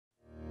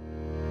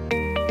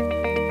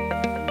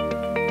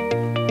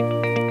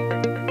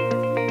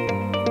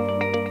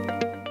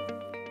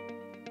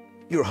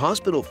Your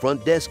hospital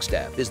front desk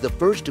staff is the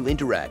first to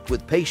interact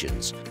with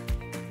patients.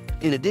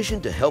 In addition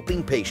to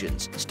helping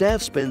patients,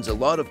 staff spends a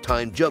lot of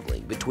time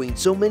juggling between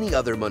so many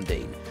other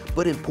mundane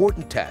but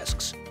important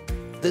tasks.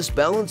 This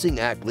balancing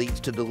act leads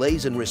to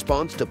delays in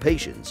response to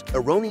patients,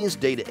 erroneous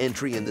data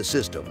entry in the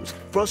systems,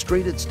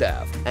 frustrated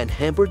staff, and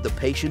hampered the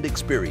patient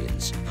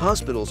experience.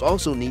 Hospitals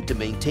also need to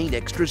maintain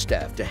extra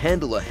staff to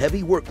handle a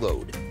heavy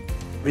workload.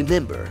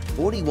 Remember,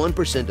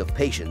 41% of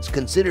patients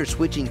consider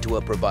switching to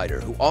a provider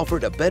who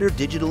offered a better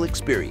digital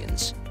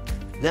experience.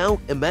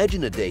 Now,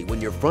 imagine a day when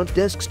your front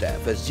desk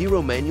staff has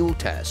zero manual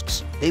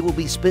tasks. They will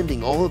be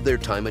spending all of their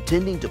time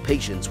attending to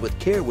patients with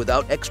care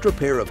without extra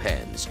pair of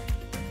hands.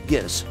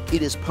 Yes,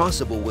 it is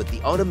possible with the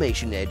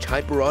AutomationEdge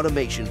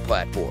Hyperautomation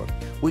platform,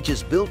 which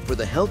is built for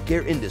the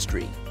healthcare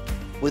industry.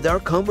 With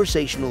our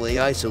conversational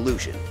AI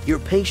solution, your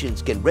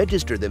patients can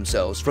register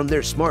themselves from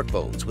their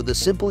smartphones with a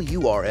simple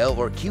URL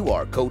or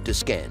QR code to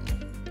scan.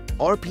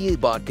 Our PA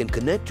bot can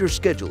connect your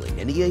scheduling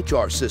and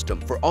EHR system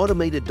for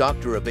automated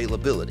doctor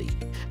availability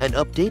and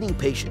updating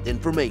patient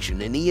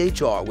information in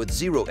EHR with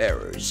zero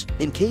errors.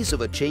 In case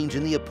of a change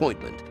in the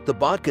appointment, the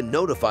bot can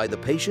notify the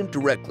patient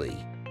directly.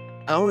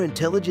 Our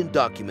intelligent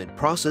document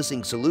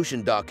processing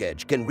solution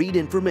DocEdge can read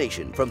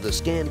information from the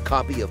scanned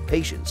copy of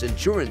patients'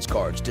 insurance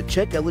cards to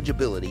check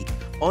eligibility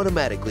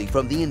automatically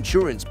from the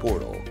insurance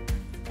portal.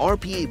 Our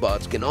PA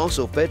bots can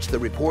also fetch the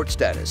report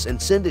status and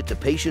send it to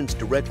patients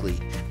directly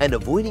and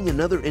avoiding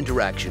another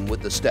interaction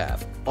with the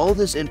staff. All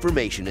this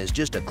information is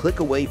just a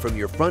click away from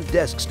your front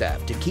desk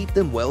staff to keep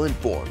them well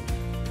informed.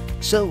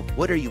 So,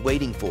 what are you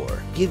waiting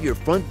for? Give your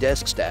front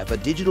desk staff a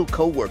digital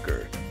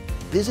coworker.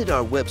 Visit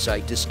our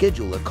website to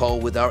schedule a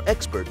call with our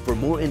expert for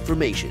more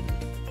information.